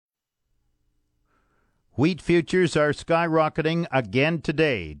Wheat futures are skyrocketing again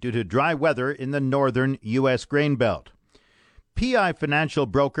today due to dry weather in the northern U.S. grain belt. PI financial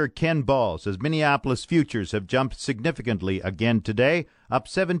broker Ken Ball says Minneapolis futures have jumped significantly again today, up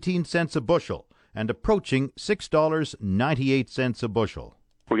 17 cents a bushel and approaching $6.98 a bushel.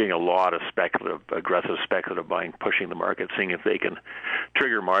 We're getting a lot of aggressive speculative buying pushing the market, seeing if they can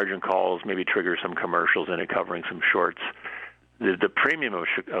trigger margin calls, maybe trigger some commercials in it, covering some shorts. The premium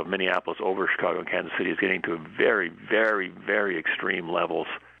of Minneapolis over Chicago and Kansas City is getting to very, very, very extreme levels,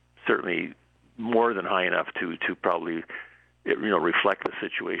 certainly more than high enough to probably reflect the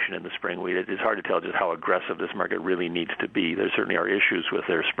situation in the spring wheat. It is hard to tell just how aggressive this market really needs to be. There certainly are issues with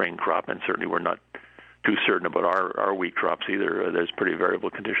their spring crop, and certainly we're not too certain about our wheat crops either. There's pretty variable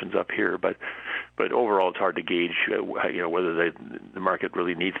conditions up here, but overall it's hard to gauge whether the market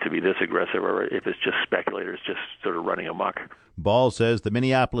really needs to be this aggressive or if it's just speculators just sort of running amok. Ball says the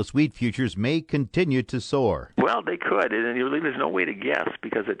Minneapolis wheat futures may continue to soar. Well, they could, and really there's no way to guess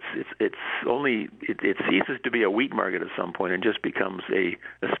because it ceases to be a wheat market at some point and just becomes a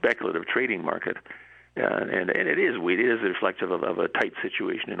speculative trading market. And it is wheat. It is reflective of a tight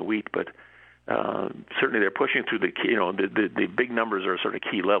situation in wheat, but certainly they're pushing through the big numbers are sort of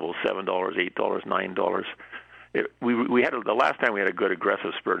key levels: $7, $8, $9. We had the last time we had a good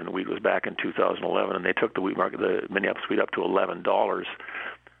aggressive spurt in the wheat was back in 2011, and they took the wheat market, the Minneapolis wheat, up to $11.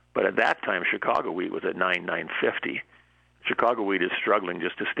 But at that time, Chicago wheat was at $9.50. Chicago wheat is struggling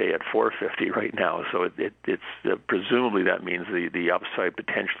just to stay at $4.50 right now. So it's presumably that means the upside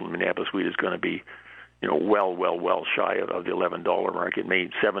potential in Minneapolis wheat is going to be well shy of the $11 mark. It may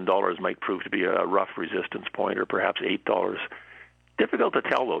 $7 might prove to be a rough resistance point, or perhaps $8. Difficult to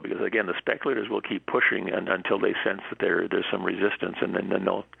tell, though, because again, the speculators will keep pushing until they sense that there's some resistance, and then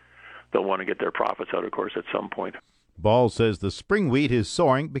they'll want to get their profits out, of course, at some point. Ball says the spring wheat is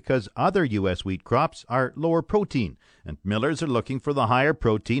soaring because other U.S. wheat crops are lower protein, and millers are looking for the higher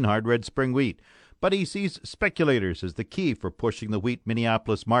protein hard red spring wheat. But he sees speculators as the key for pushing the wheat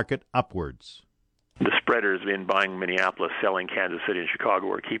Minneapolis market upwards. The spreaders in buying Minneapolis, selling Kansas City and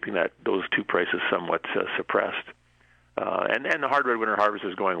Chicago are keeping those two prices somewhat suppressed. And the hard red winter harvest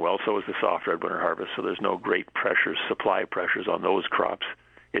is going well, so is the soft red winter harvest, so there's no great supply pressures on those crops.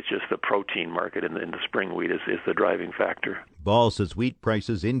 It's just the protein market in the spring wheat is the driving factor. Ball says wheat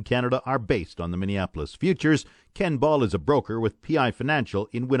prices in Canada are based on the Minneapolis futures. Ken Ball is a broker with PI Financial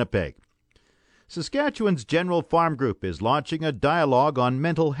in Winnipeg. Saskatchewan's General Farm Group is launching a dialogue on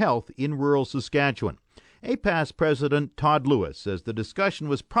mental health in rural Saskatchewan. APAS President Todd Lewis says the discussion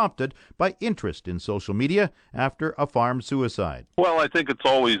was prompted by interest in social media after a farm suicide. Well, I think it's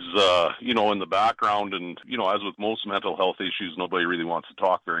always, in the background, and, as with most mental health issues, nobody really wants to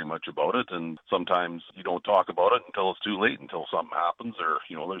talk very much about it, and sometimes you don't talk about it until it's too late, until something happens, or,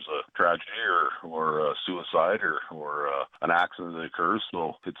 there's a tragedy or a suicide or an accident that occurs.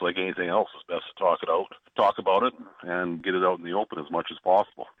 So it's like anything else, it's best to talk about it, and get it out in the open as much as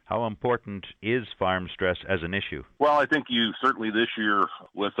possible. How important is farm stress as an issue? Well, I think certainly this year,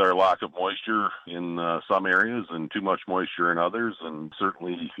 with our lack of moisture in some areas and too much moisture in others, and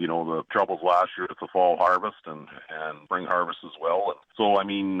certainly, the troubles last year with the fall harvest and spring harvest as well. And so,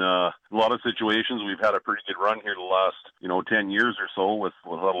 a lot of situations, we've had a pretty good run here the last, 10 years or so with a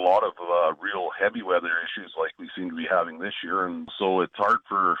lot of real heavy weather issues like we seem to be having this year. And so it's hard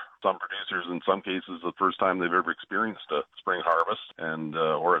for some producers, in some cases, the first time they've ever experienced a spring harvest and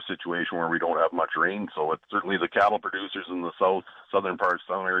or a situation where we don't have much rain. So it's certainly the cattle producers in the southern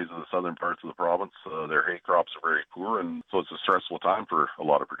areas of the southern parts of the province, their hay crops are very poor, and so it's a stressful time for a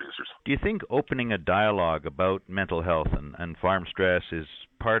lot of producers. Do you think opening a dialogue about mental health and farm stress is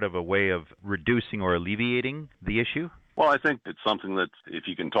part of a way of reducing or alleviating the issue? Well, I think it's something that if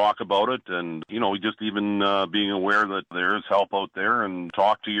you can talk about it and, just even being aware that there is help out there, and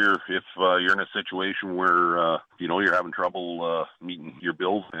talk to if you're in a situation where, you're having trouble meeting your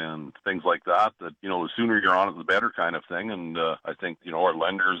bills and things like that, the sooner you're on it, the better kind of thing. And I think, our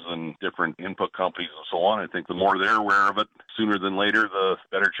lenders and different input companies and so on, I think the more they're aware of it, sooner than later, the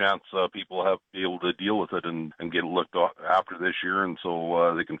better chance people have to be able to deal with it and get it looked after this year, and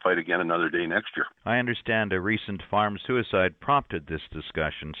so they can fight again another day next year. I understand a recent farm suicide prompted this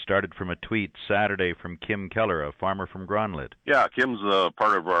discussion, started from a tweet Saturday from Kim Keller, a farmer from Gronlid. Yeah, Kim's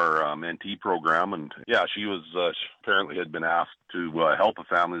part of our mentee program, and she was apparently had been asked to help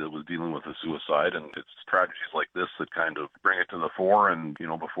a family that was dealing with a suicide, and it's tragedies like this that kind of bring it to the fore, and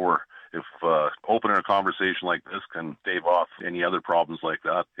before if opening a conversation like this can stave off any other problems like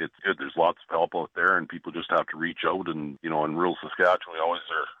that, it's good. There's lots of help out there, and people just have to reach out. And, in rural Saskatchewan, we always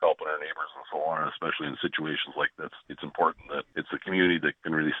are helping our neighbors and so on, especially in situations like this. It's important that it's the community that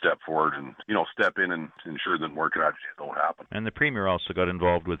can really step forward and, step in and ensure that more tragedies don't happen. And the Premier also got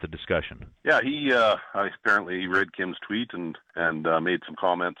involved with the discussion. Yeah, he apparently read Kim's tweet and made some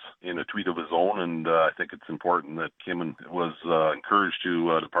comments in a tweet of his own, and I think it's important that Kim was encouraged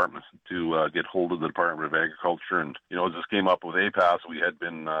to departments to get hold of the Department of Agriculture. And as this came up with APAS, we had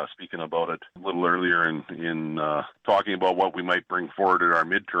been speaking about it a little earlier in talking about what we might bring forward at our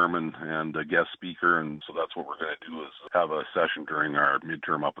midterm and a guest speaker, and so that's what we're going to do, is have a session during our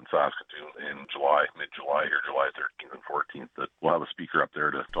midterm up in Saskatoon in mid-July here, July 13th and 14th, that we'll have a speaker up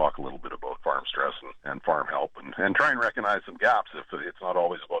there to talk a little bit about farm stress and farm help and try and recognize some gaps. If it's not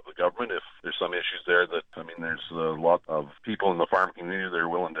always about the government, if there's some issues there that, there's a lot of people in the farm community that are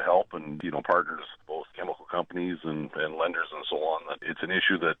willing to help, and, partners, both chemical companies and lenders and so on, that it's an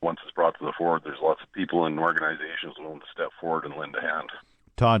issue that once it's brought to the fore, there's lots of people and organizations willing to step forward and lend a hand.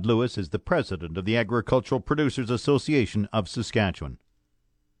 Todd Lewis is the president of the Agricultural Producers Association of Saskatchewan.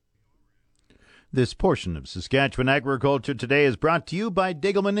 This portion of Saskatchewan Agriculture Today is brought to you by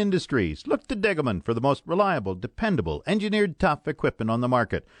Degelman Industries. Look to Degelman for the most reliable, dependable, engineered tough equipment on the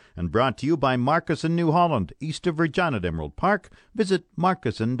market. And brought to you by Marcus in New Holland, east of Regina at Emerald Park. Visit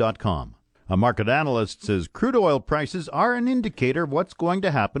marcusin.com. A market analyst says crude oil prices are an indicator of what's going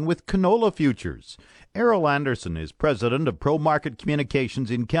to happen with canola futures. Errol Anderson is president of Pro Market Communications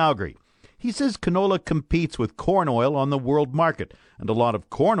in Calgary. He says canola competes with corn oil on the world market, and a lot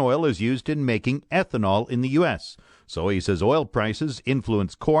of corn oil is used in making ethanol in the U.S. So he says oil prices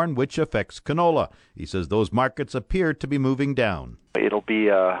influence corn, which affects canola. He says those markets appear to be moving down. It'll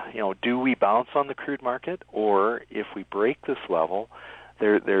be, do we bounce on the crude market, or if we break this level,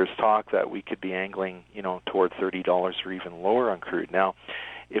 there's talk that we could be angling, toward $30 or even lower on crude. Now,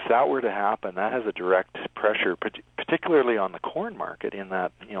 if that were to happen, that has a direct pressure, particularly on the corn market, in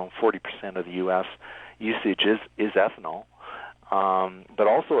that 40% of the U.S. usage is ethanol, but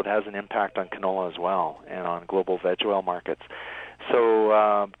also it has an impact on canola as well and on global veg oil markets.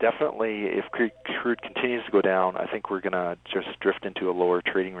 So definitely, if crude continues to go down, I think we're going to just drift into a lower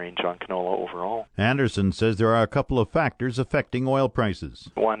trading range on canola overall. Anderson says there are a couple of factors affecting oil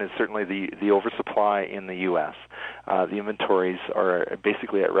prices. One is certainly the oversupply in the U.S. The inventories are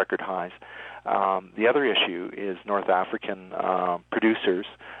basically at record highs. The other issue is North African producers,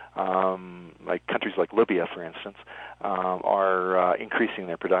 like countries like Libya, for instance, are increasing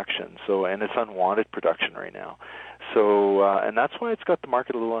their production. And it's unwanted production right now. So, and that's why it's got the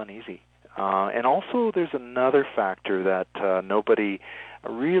market a little uneasy. And also, there's another factor that nobody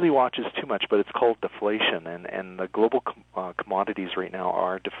really watches too much, but it's called deflation. And the global commodities right now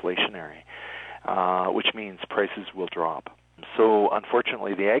are deflationary, which means prices will drop. So,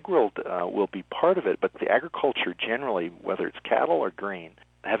 unfortunately, the ag world will be part of it, but the agriculture generally, whether it's cattle or grain,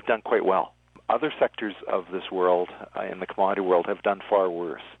 have done quite well. Other sectors of this world, in the commodity world, have done far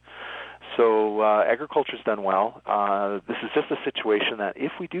worse. So agriculture's done well. This is just a situation that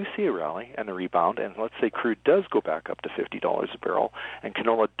if we do see a rally and a rebound, and let's say crude does go back up to $50 a barrel, and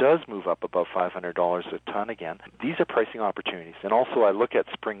canola does move up above $500 a ton again, these are pricing opportunities. And also I look at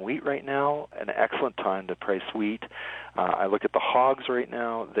spring wheat right now, an excellent time to price wheat. I look at the hogs right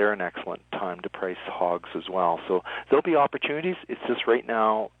now, they're an excellent time to price hogs as well. So there'll be opportunities. It's just right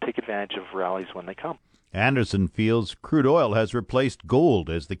now, take advantage of rallies when they come. Anderson feels crude oil has replaced gold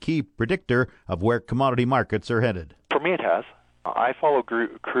as the key predictor of where commodity markets are headed. For me, it has. I follow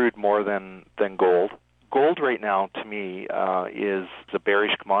crude more than gold. Gold right now, to me, is a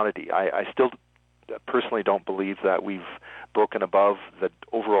bearish commodity. I still personally don't believe that we've broken above the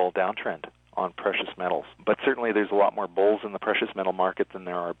overall downtrend on precious metals. But certainly there's a lot more bulls in the precious metal market than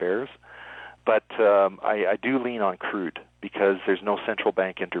there are bears. But I do lean on crude because there's no central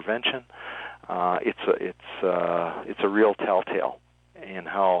bank intervention. It's a real telltale in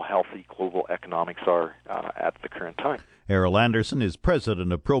how healthy global economics are at the current time. Errol Anderson is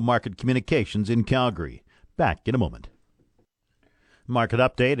president of Pro Market Communications in Calgary. Back in a moment. Market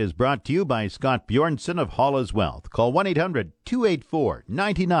Update is brought to you by Scott Bjornson of Hollis Wealth. Call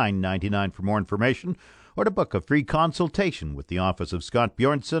 1-800-284-9999 for more information or to book a free consultation with the office of Scott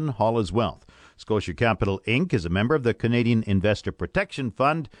Bjornson, Hollis Wealth. Scotia Capital Inc. is a member of the Canadian Investor Protection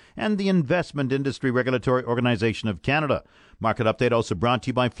Fund and the Investment Industry Regulatory Organization of Canada. Market Update also brought to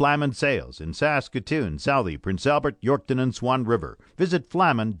you by Flaman Sales in Saskatoon, Southey, Prince Albert, Yorkton, and Swan River. Visit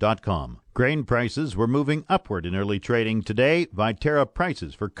flaman.com. Grain prices were moving upward in early trading today. Viterra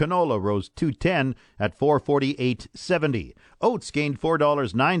prices for canola rose $2.10 at $448.70. Oats gained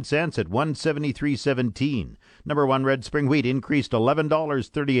 $4.09 at $173.17. Number 1 red spring wheat increased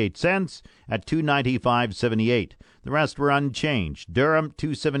 $11.38 at $295.78. The rest were unchanged. Durum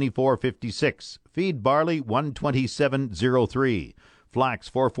 $274.56. Feed barley $127.03. Flax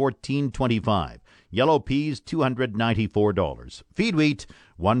 $414.25. Yellow peas $294. Feed wheat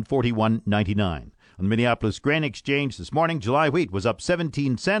 $141.99. On the Minneapolis Grain Exchange this morning, July wheat was up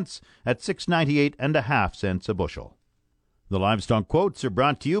 17 cents at 6.98 cents a bushel. The livestock quotes are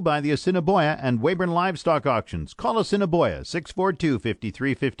brought to you by the Assiniboia and Weyburn Livestock Auctions. Call Assiniboia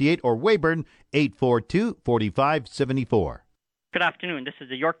 642-5358 or Weyburn 842-4574. Good afternoon. This is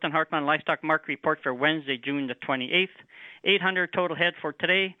the Yorkton Heartland Livestock Market Report for Wednesday, June the 28th. 800 total head for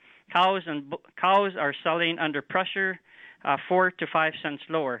today. Cows are selling under pressure, 4 to 5 cents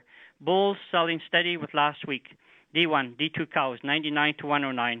lower. Bulls selling steady with last week. D1, D2 cows 99 to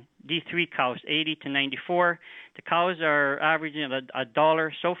 109. D3 cows 80 to 94. The cows are averaging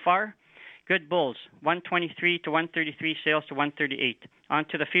 $1 so far. Good bulls 123 to 133, sales to 138. On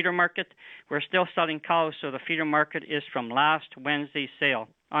to the feeder market. We're still selling cows, so the feeder market is from last Wednesday's sale.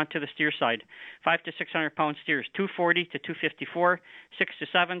 On to the steer side. 5 to 600 pound steers 240 to 254. 6 to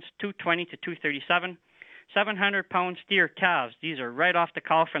 7s 220 to 237. 700 pound steer calves. These are right off the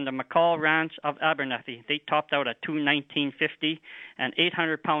cow from the McCall Ranch of Abernethy. They topped out at $219.50, and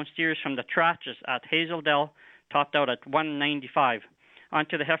 800 pound steers from the Traches at Hazeldale topped out at $195. On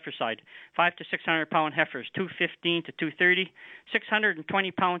to the heifer side. 5 to 600 pound heifers, $215 to $230.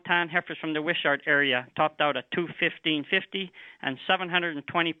 620 pound tan heifers from the Wishart area topped out at $215.50, and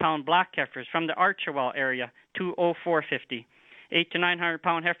 720 pound black heifers from the Archewell area, $204.50. 8 to 900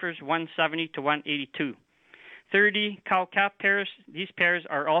 pound heifers, $170 to $182. 30 cow calf pairs. These pairs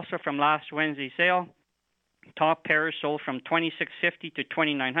are also from last Wednesday's sale. Top pairs sold from $2,650 to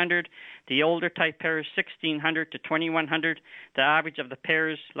 $2,900. The older type pairs $1,600 to $2,100. The average of the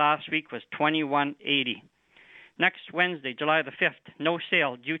pairs last week was $2,180. Next Wednesday, July the 5th, no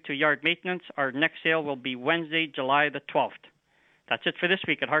sale due to yard maintenance. Our next sale will be Wednesday, July the 12th. That's it for this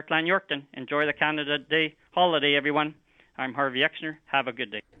week at Heartland Yorkton. Enjoy the Canada Day holiday, everyone. I'm Harvey Exner. Have a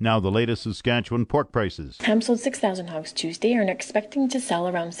good day. Now the latest Saskatchewan pork prices. Ham sold 6,000 hogs Tuesday and are expecting to sell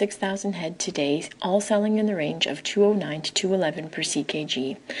around 6,000 head today, all selling in the range of $209 to $211 per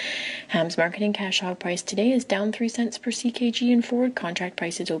CKG. Ham's marketing cash hog price today is down 3 cents per CKG, and forward contract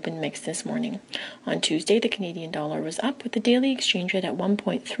prices opened mixed this morning. On Tuesday, the Canadian dollar was up with the daily exchange rate at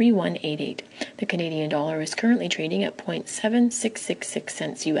 1.3188. The Canadian dollar is currently trading at 0.7666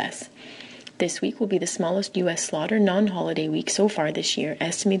 cents US. This week will be the smallest U.S. slaughter non-holiday week so far this year,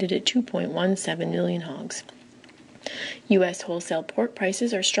 estimated at 2.17 million hogs. U.S. wholesale pork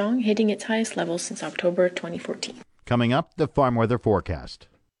prices are strong, hitting its highest level since October 2014. Coming up, the farm weather forecast.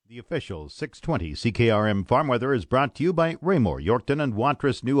 The official 620 CKRM farm weather is brought to you by Raymore, Yorkton, and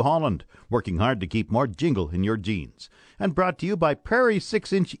Watrous, New Holland, working hard to keep more jingle in your jeans. And brought to you by Prairie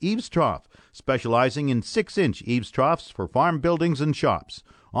 6-inch Eaves Trough, specializing in 6-inch eaves troughs for farm buildings and shops.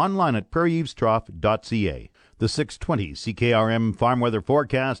 Online at prairieeavestrough.ca. The 620 CKRM farm weather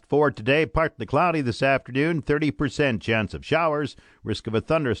forecast for today: partly cloudy this afternoon, 30% chance of showers, risk of a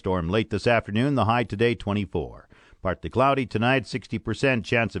thunderstorm late this afternoon, the high today 24. Partly cloudy tonight, 60%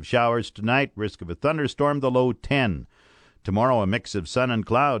 chance of showers tonight, risk of a thunderstorm, the low 10. Tomorrow a mix of sun and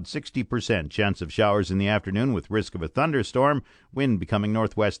cloud, 60% chance of showers in the afternoon with risk of a thunderstorm, wind becoming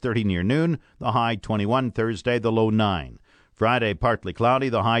northwest 30 near noon, the high 21. Thursday, the low 9. Friday, partly cloudy,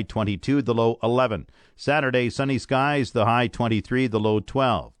 the high 22, the low 11. Saturday, sunny skies, the high 23, the low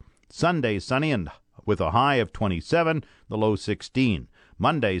 12. Sunday, sunny and with a high of 27, the low 16.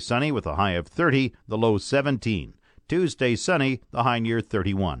 Monday, sunny with a high of 30, the low 17. Tuesday, sunny, the high near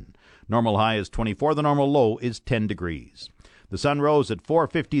 31. Normal high is 24, the normal low is 10 degrees. The sun rose at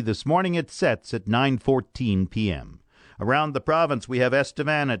 4:50 this morning. It sets at 9:14 p.m. Around the province, we have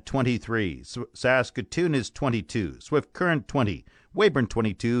Estevan at 23, Saskatoon is 22, Swift Current 20, Weyburn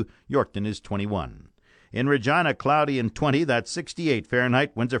 22, Yorkton is 21. In Regina, cloudy and 20, that's 68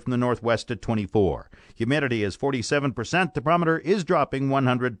 Fahrenheit, winds are from the northwest at 24. Humidity is 47%, the barometer is dropping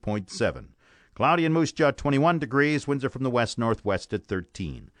 100.7. Cloudy in Moose Jaw, 21 degrees, winds are from the west-northwest at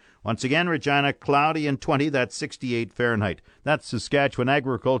 13. Once again, Regina, cloudy and 20, that's 68 Fahrenheit. That's Saskatchewan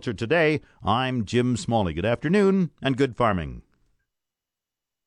Agriculture Today. I'm Jim Smalley. Good afternoon and good farming.